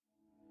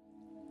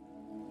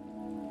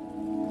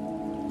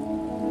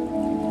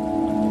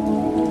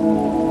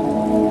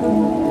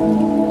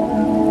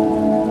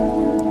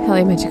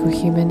Hello, Magical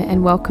Human,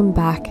 and welcome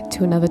back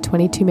to another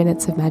 22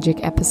 Minutes of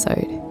Magic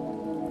episode.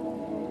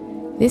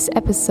 This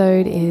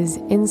episode is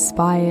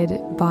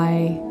inspired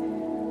by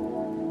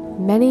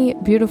many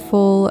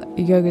beautiful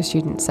yoga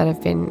students that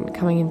have been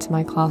coming into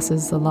my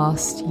classes the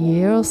last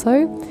year or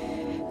so.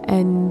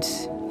 And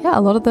yeah,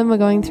 a lot of them are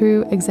going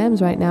through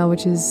exams right now,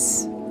 which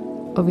is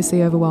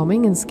obviously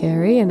overwhelming and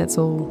scary, and it's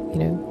all,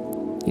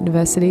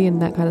 university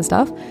and that kind of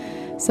stuff.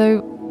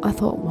 So I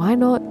thought, why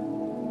not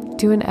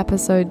do an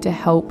episode to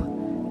help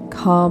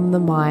calm the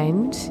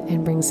mind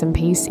and bring some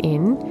peace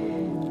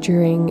in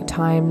during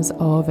times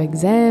of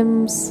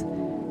exams,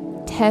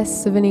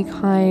 tests of any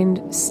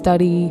kind,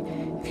 study.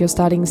 If you're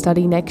starting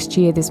study next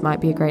year, this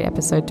might be a great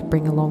episode to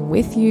bring along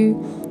with you.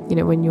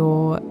 When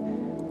you're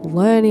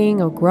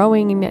learning or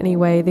growing in any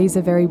way, these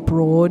are very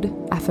broad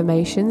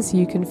affirmations, so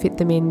you can fit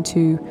them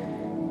into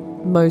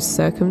most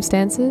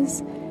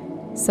circumstances.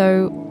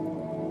 So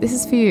this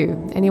is for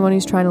you. Anyone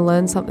who's trying to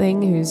learn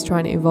something, who's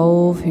trying to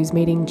evolve, who's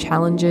meeting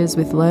challenges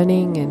with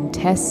learning and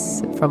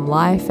tests from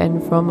life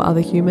and from other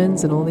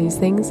humans and all these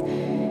things,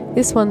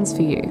 this one's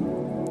for you.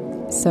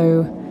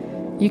 So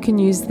you can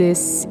use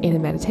this in a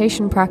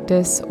meditation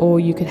practice, or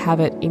you could have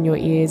it in your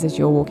ears as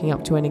you're walking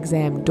up to an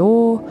exam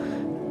door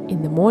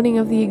in the morning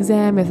of the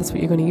exam, if that's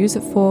what you're going to use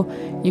it for.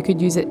 You could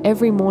use it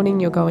every morning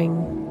you're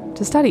going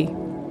to study.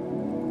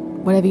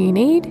 Whatever you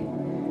need,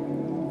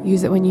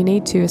 use it when you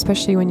need to,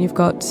 especially when you've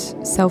got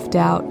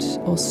self-doubt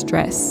or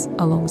stress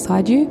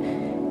alongside you.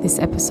 This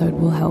episode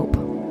will help.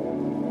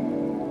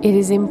 It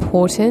is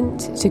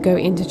important to go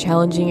into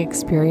challenging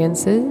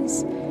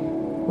experiences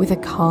with a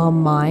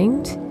calm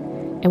mind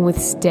and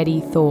with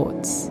steady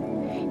thoughts.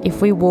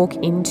 If we walk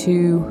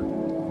into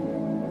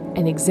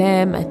an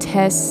exam, a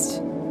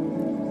test,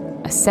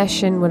 a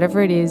session,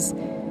 whatever it is,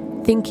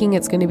 thinking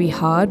it's going to be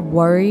hard,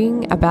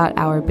 worrying about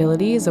our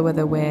abilities or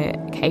whether we're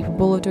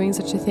capable of doing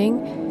such a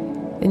thing,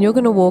 then you're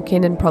going to walk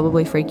in and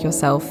probably freak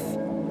yourself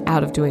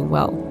out of doing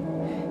well.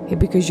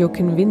 Because you're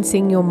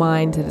convincing your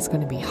mind that it's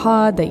going to be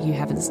hard, that you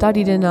haven't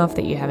studied enough,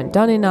 that you haven't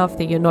done enough,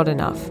 that you're not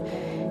enough.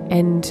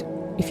 And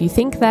if you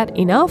think that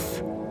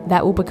enough,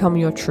 that will become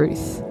your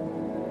truth.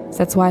 So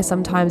that's why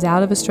sometimes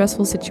out of a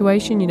stressful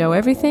situation, you know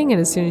everything,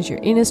 and as soon as you're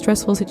in a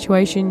stressful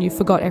situation, you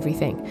forgot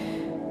everything.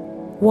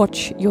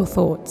 Watch your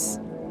thoughts.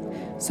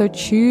 So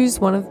choose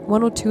one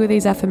or two of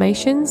these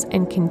affirmations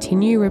and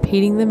continue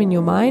repeating them in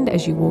your mind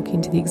as you walk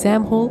into the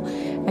exam hall,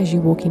 as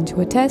you walk into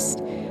a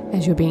test,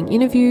 as you're being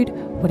interviewed,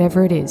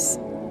 whatever it is.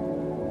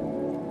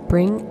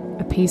 Bring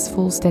a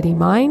peaceful, steady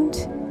mind,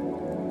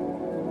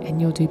 and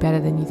you'll do better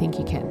than you think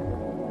you can.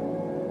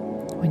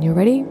 When you're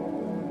ready,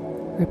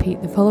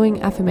 repeat the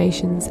following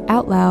affirmations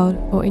out loud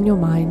or in your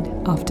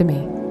mind after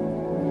me.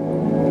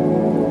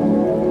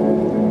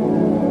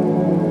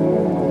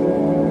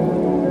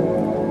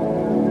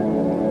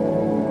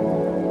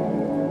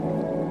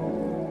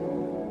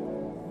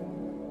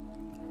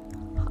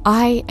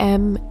 I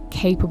am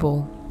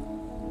capable.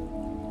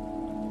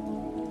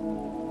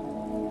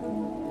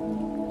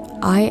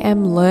 I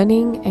am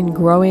learning and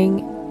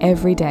growing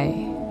every day.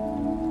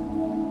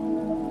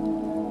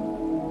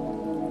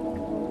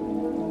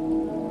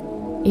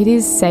 It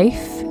is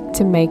safe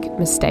to make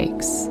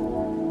mistakes.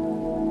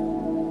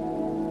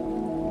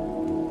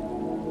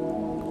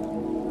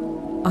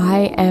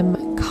 I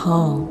am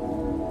calm.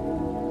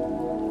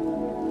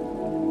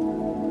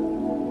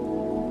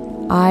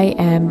 I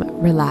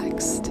am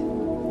relaxed.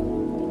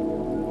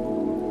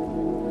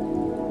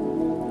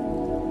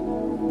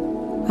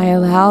 I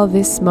allow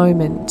this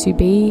moment to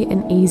be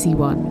an easy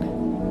one.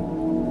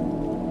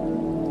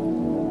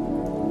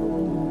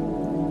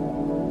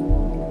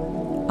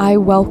 I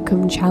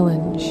welcome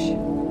challenge.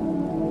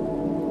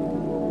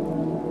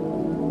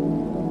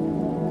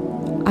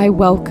 I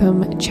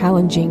welcome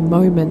challenging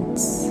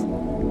moments.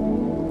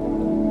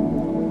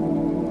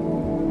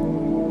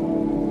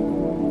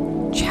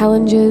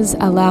 Challenges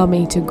allow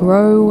me to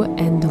grow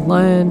and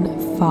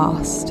learn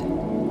fast.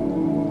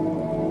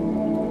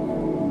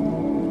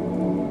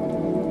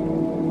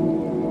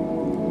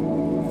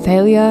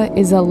 Failure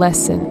is a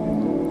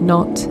lesson,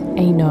 not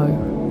a no.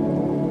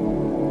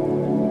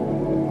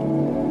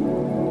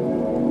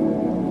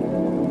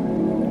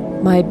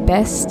 My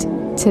best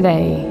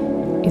today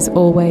is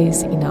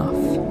always enough.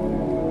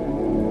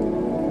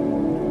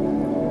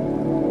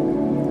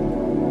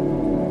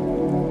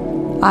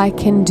 I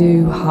can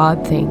do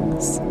hard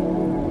things.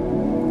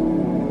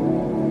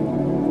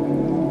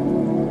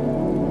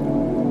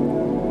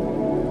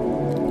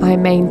 I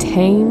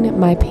maintain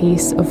my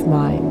peace of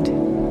mind.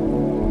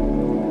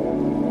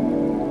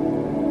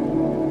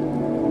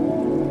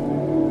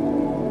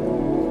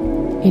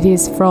 It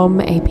is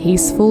from a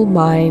peaceful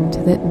mind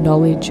that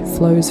knowledge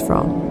flows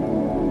from.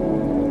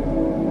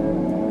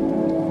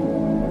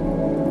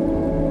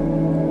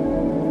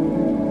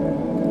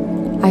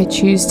 I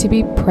choose to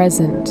be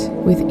present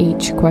with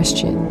each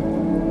question.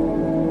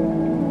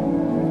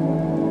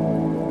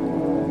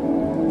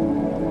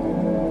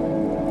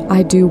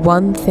 I do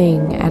one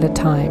thing at a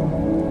time.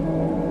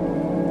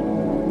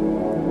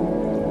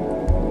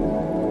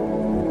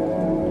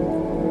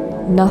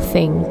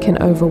 Nothing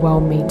can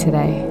overwhelm me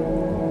today.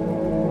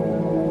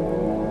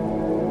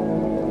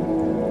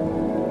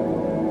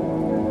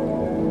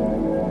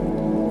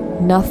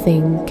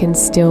 Nothing can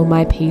steal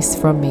my peace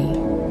from me.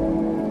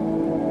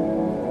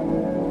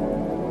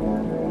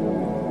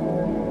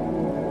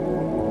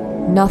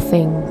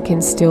 Nothing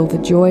can steal the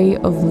joy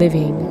of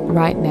living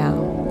right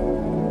now.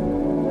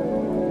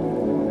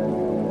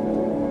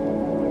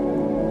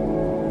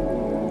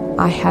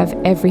 I have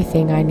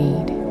everything I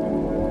need.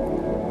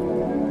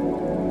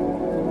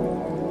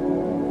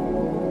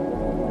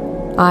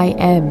 I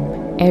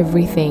am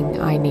everything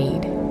I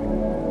need.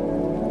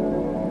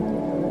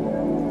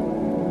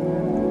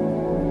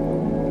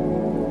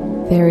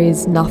 There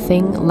is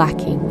nothing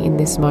lacking in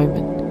this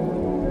moment.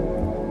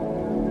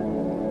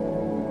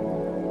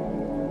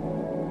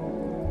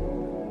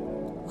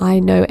 I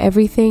know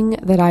everything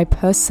that I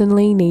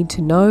personally need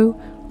to know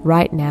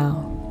right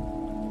now.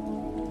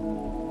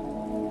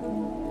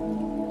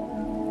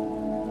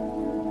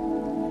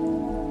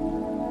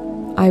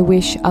 I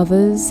wish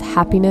others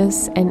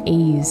happiness and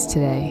ease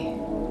today.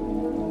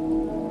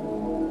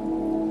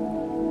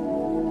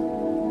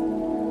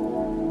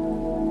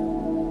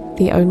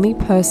 The only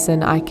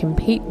person I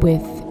compete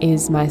with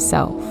is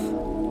myself.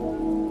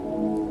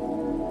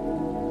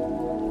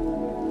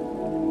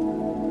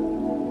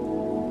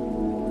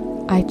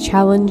 I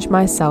challenge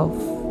myself,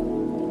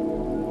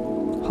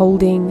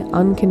 holding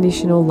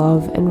unconditional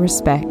love and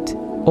respect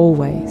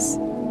always.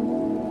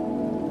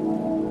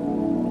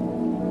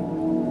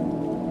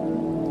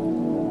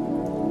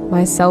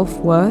 My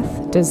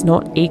self-worth does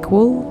not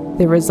equal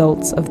the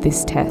results of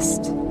this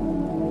test.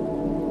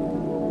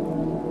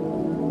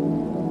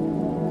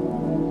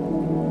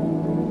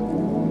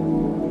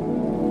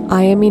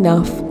 I am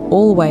enough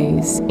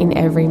always in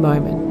every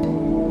moment.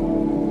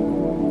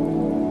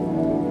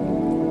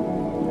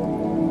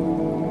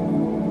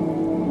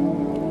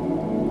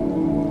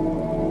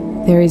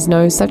 There is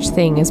no such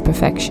thing as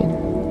perfection.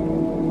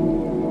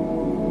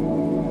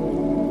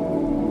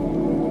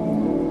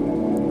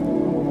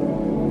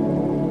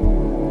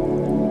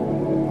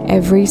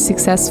 Every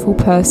successful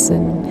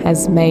person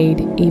has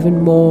made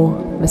even more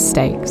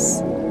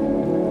mistakes.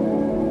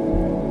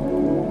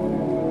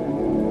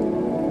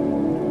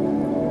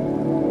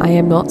 I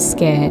am not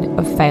scared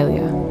of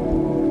failure.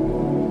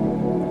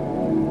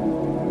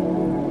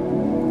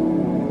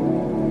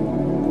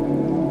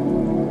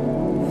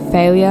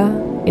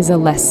 Failure is a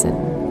lesson.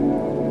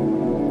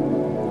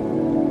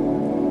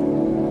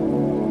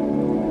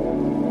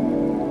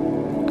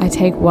 I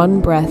take one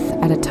breath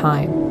at a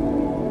time.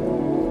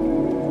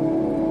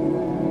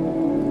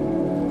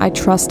 I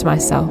trust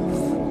myself.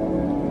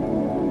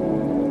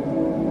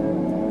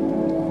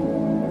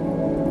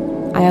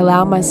 I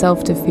allow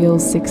myself to feel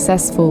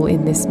successful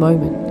in this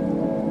moment.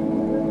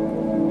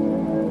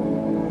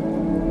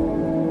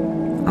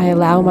 I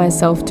allow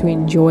myself to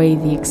enjoy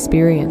the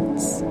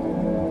experience.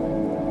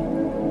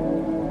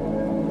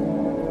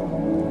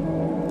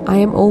 I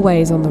am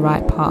always on the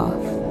right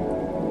path.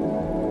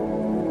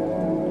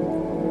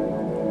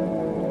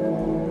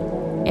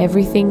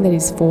 Everything that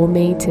is for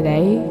me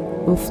today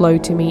will flow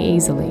to me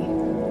easily.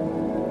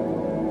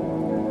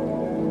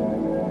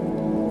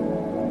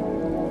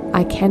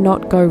 I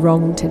cannot go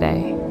wrong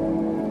today.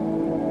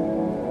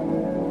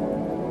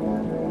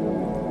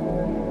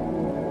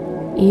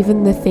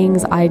 Even the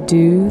things I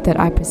do that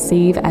I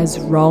perceive as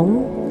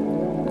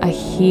wrong are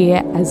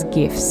here as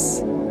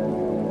gifts.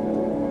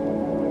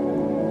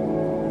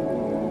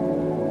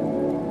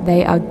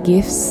 They are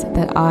gifts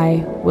that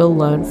I will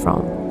learn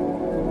from.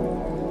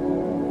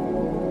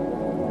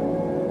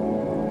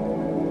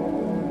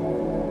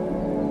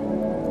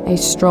 A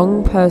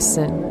strong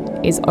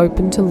person is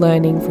open to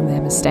learning from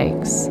their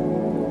mistakes.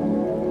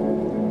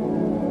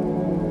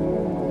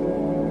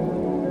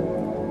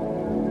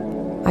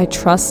 I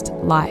trust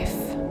life.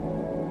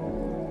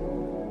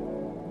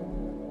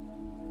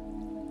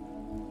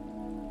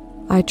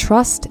 I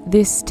trust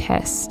this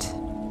test.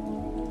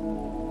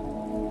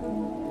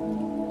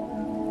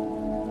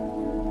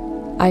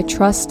 I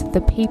trust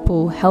the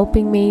people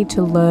helping me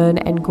to learn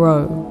and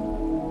grow.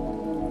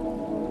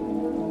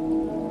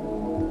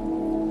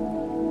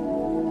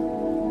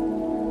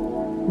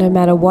 No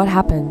matter what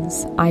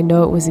happens, I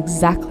know it was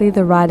exactly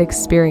the right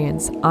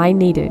experience I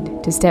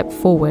needed to step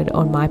forward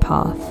on my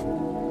path.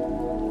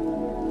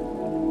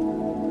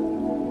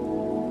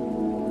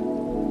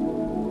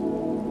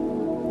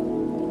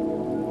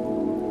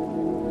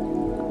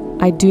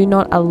 I do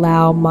not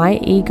allow my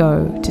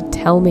ego to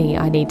tell me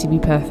I need to be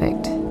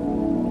perfect.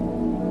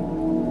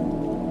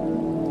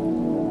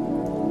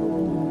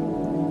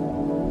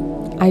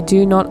 I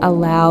do not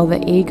allow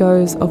the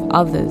egos of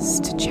others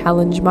to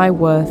challenge my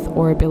worth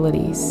or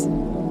abilities.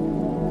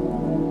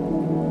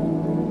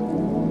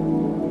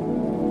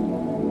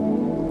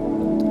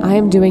 I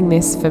am doing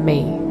this for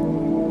me.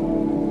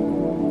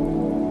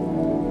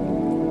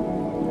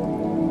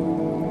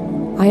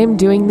 I am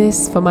doing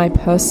this for my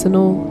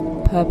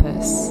personal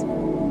purpose.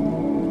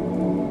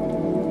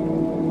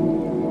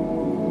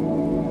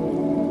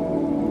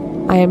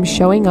 I am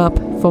showing up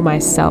for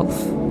myself.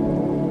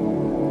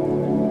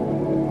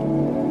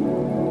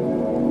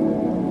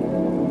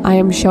 I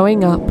am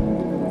showing up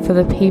for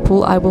the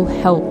people I will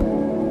help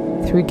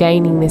through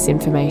gaining this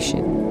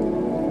information.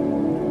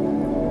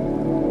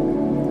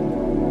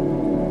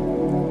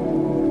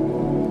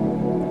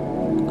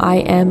 I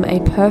am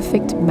a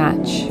perfect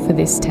match for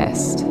this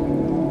test.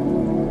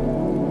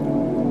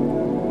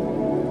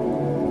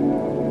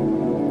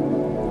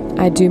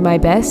 I do my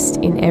best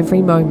in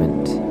every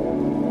moment.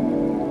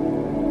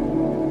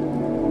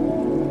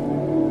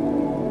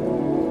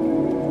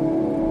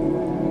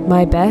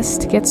 My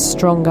best gets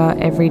stronger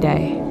every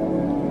day.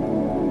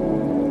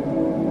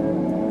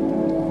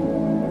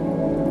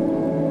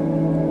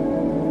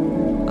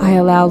 I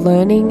allow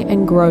learning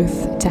and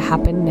growth to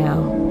happen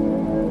now.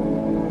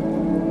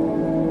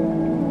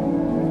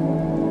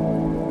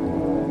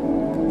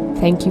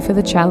 Thank you for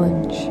the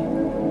challenge.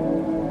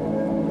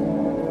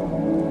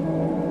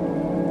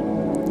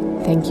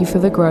 Thank you for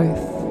the growth.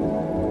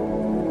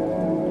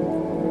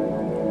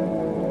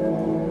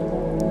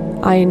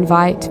 I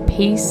invite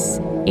peace,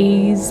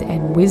 ease,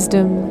 and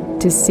wisdom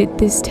to sit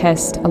this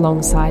test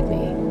alongside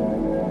me.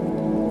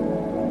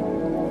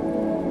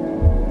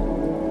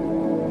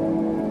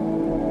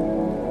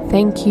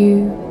 Thank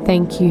you,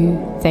 thank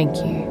you, thank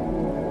you.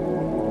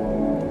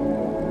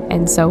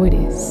 And so it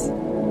is.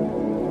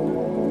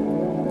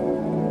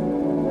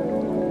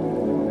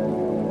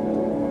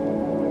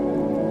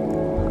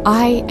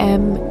 I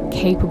am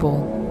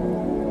capable.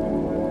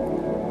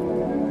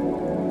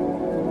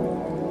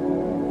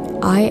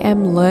 I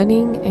am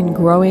learning and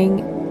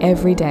growing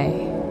every day.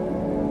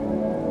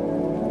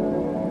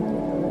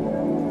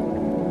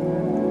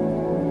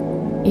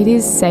 It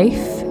is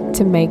safe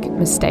to make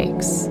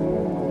mistakes.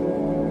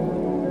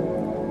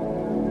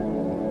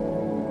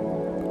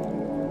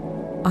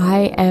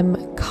 I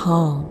am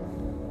calm.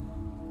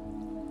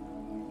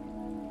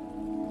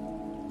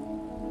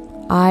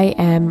 I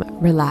am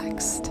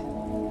relaxed.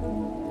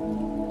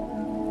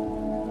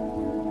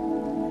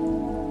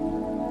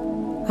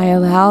 I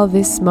allow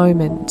this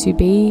moment to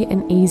be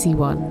an easy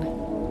one.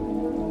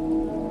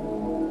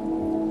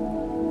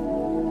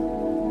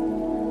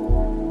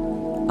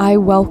 I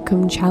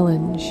welcome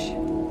challenge.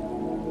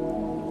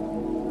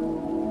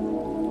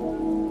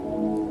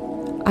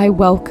 I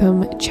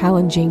welcome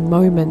challenging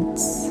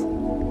moments.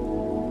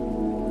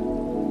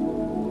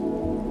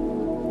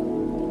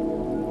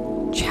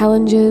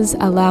 Challenges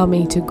allow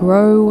me to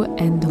grow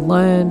and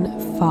learn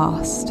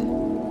fast.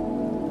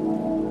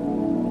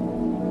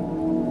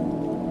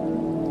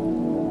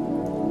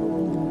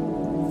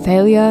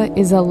 Failure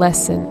is a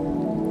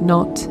lesson,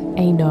 not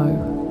a no.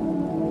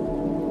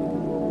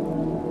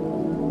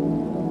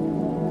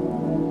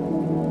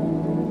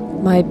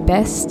 My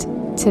best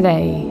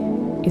today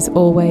is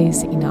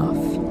always enough.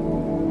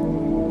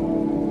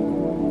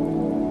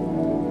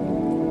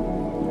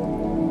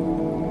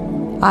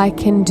 I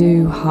can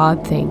do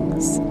hard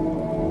things.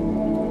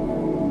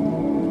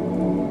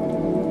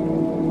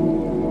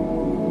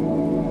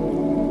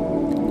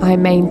 I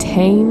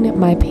maintain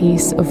my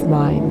peace of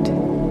mind.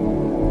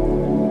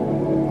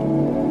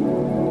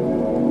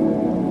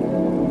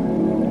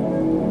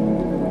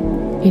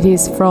 It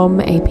is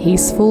from a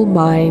peaceful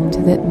mind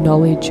that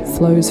knowledge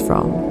flows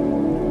from.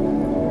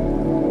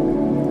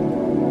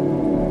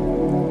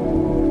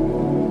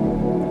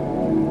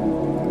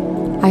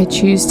 I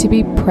choose to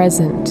be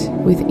present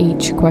with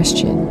each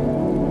question.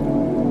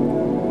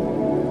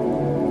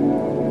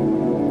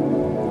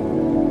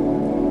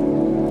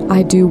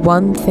 I do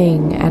one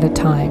thing at a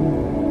time.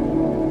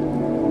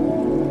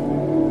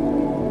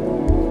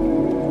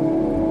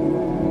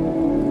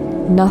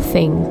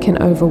 Nothing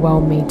can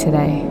overwhelm me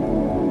today.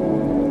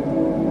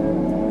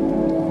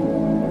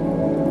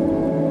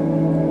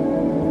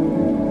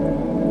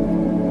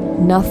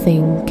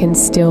 Nothing can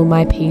steal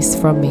my peace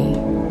from me.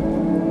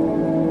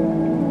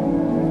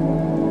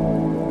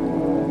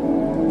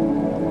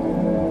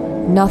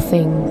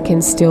 Nothing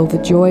can steal the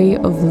joy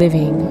of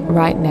living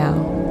right now.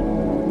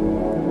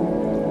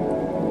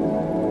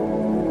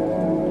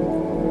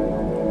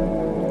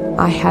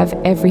 I have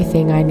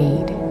everything I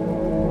need.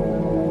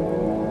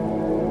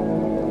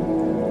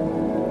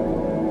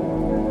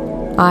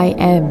 I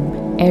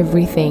am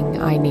everything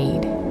I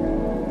need.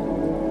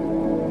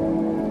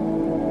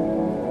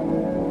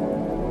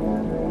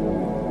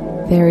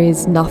 There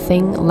is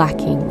nothing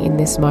lacking in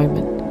this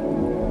moment.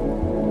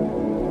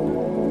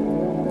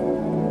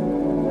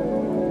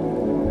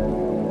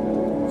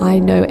 I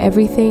know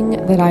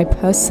everything that I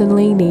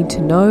personally need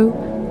to know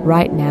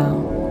right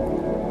now.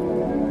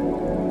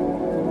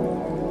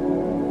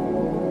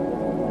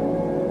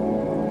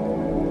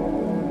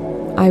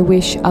 I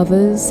wish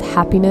others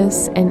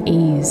happiness and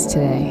ease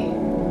today.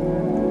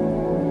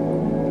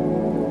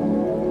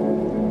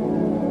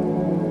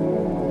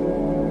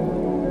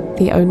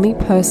 The only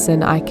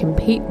person I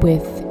compete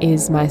with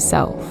is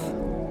myself.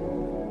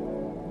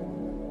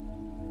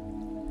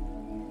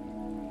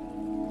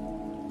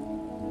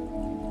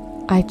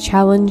 I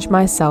challenge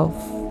myself,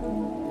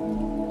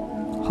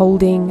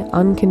 holding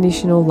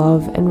unconditional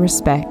love and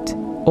respect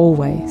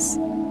always.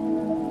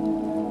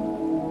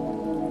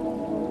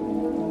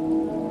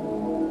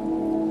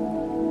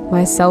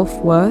 My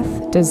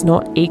self-worth does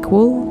not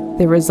equal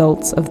the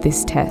results of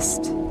this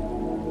test.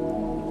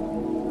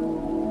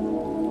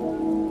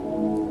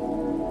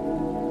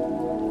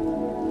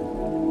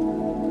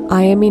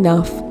 I am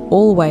enough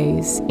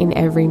always in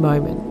every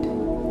moment.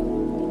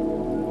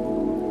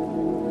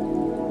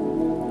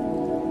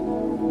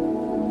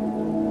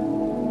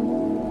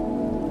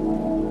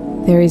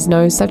 There is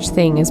no such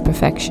thing as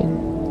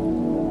perfection.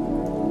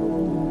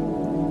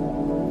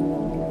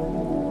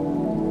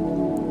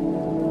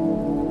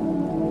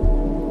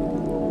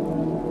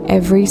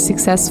 Every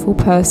successful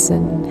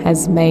person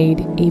has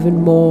made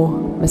even more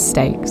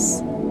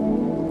mistakes.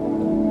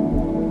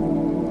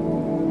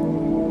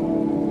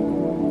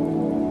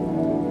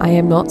 I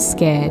am not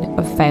scared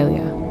of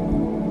failure.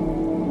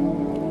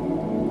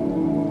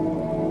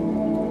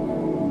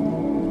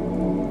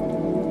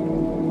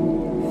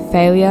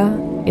 Failure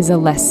is a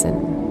lesson.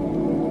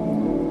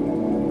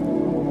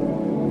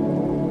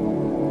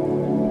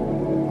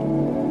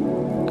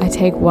 I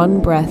take one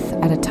breath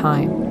at a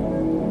time.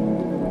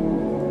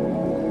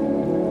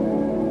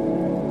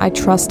 I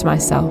trust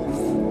myself.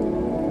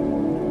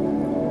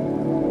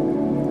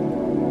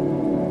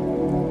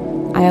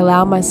 I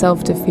allow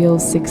myself to feel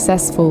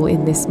successful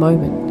in this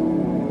moment.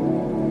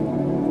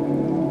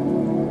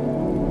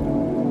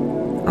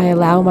 I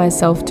allow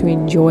myself to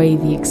enjoy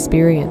the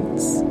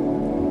experience.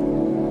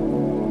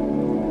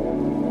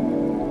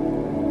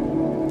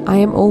 I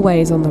am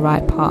always on the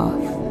right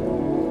path.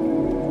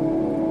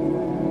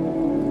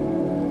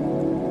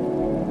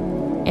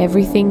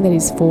 Everything that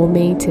is for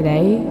me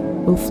today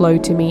will flow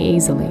to me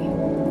easily.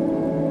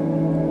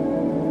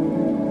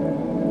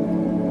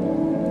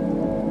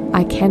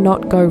 I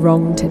cannot go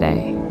wrong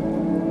today.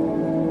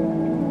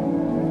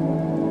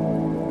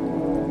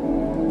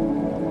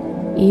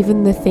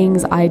 Even the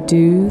things I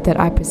do that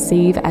I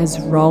perceive as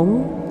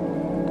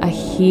wrong are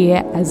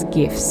here as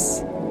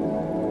gifts.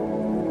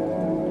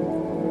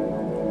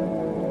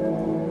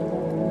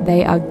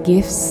 They are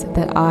gifts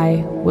that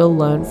I will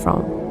learn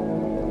from.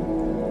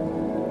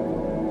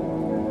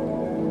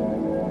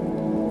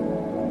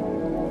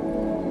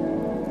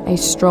 A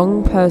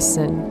strong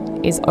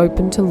person is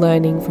open to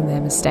learning from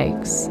their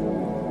mistakes.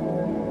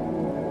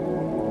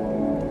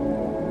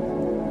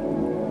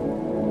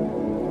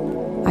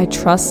 I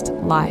trust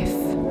life.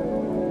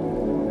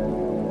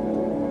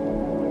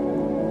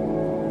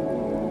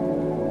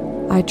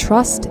 I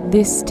trust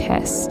this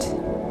test.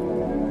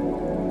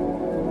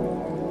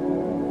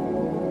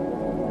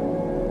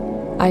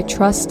 I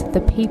trust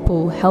the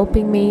people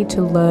helping me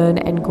to learn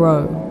and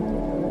grow.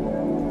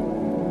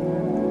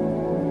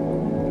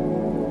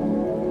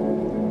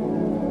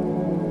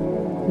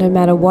 No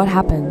matter what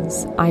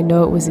happens, I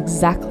know it was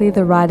exactly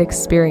the right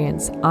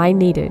experience I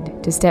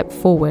needed to step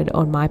forward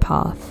on my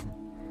path.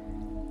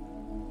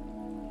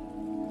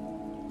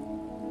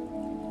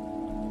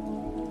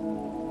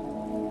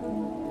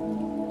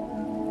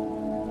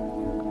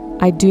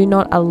 I do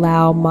not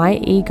allow my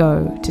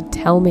ego to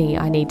tell me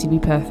I need to be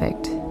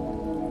perfect.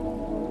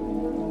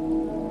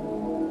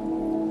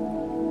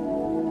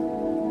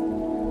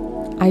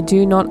 I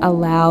do not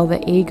allow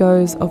the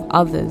egos of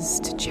others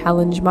to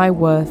challenge my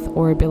worth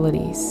or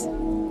abilities.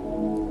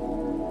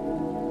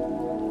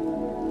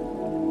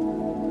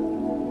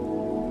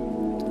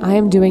 I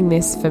am doing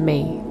this for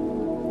me.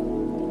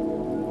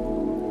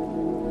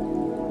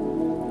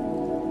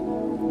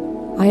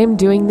 I am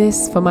doing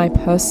this for my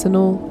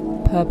personal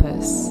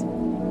purpose.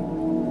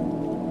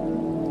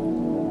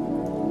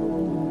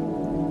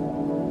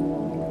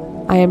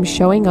 I am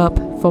showing up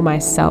for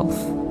myself.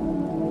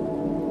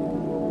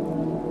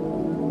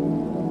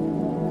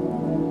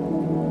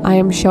 I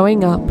am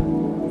showing up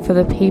for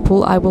the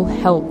people I will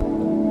help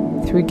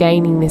through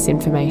gaining this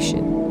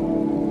information.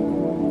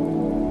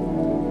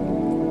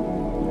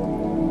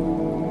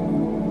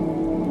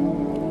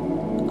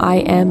 I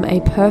am a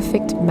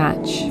perfect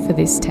match for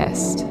this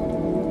test.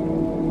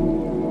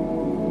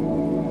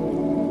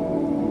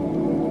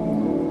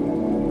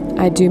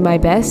 I do my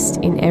best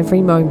in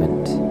every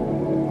moment.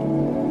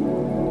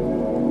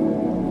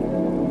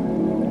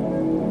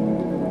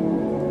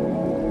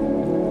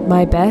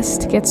 My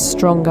best gets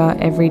stronger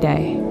every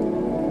day.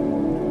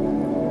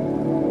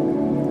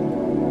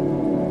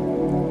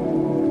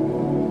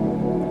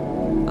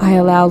 I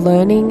allow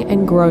learning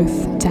and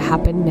growth to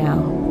happen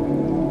now.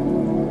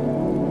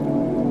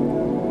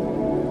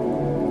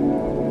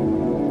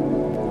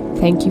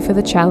 Thank you for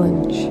the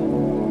challenge.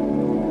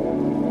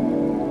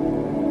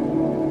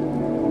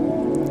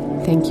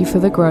 Thank you for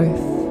the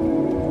growth.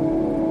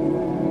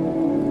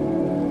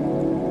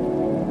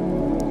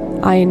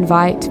 I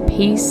invite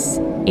peace,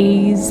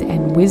 ease,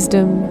 and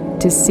wisdom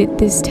to sit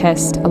this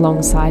test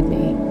alongside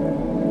me.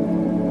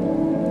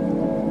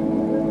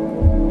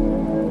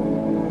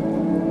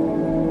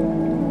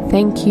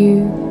 Thank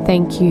you,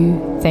 thank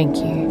you, thank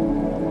you.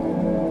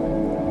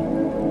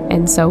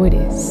 And so it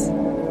is.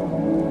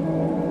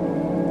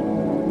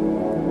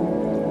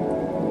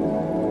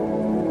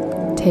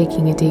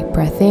 Taking a deep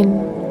breath in,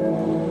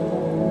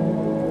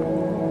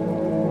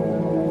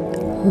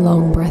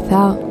 long breath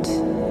out.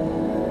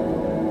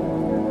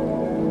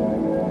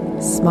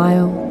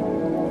 smile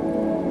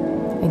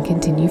and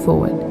continue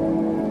forward.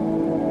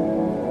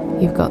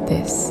 You've got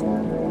this.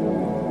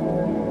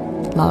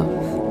 Love.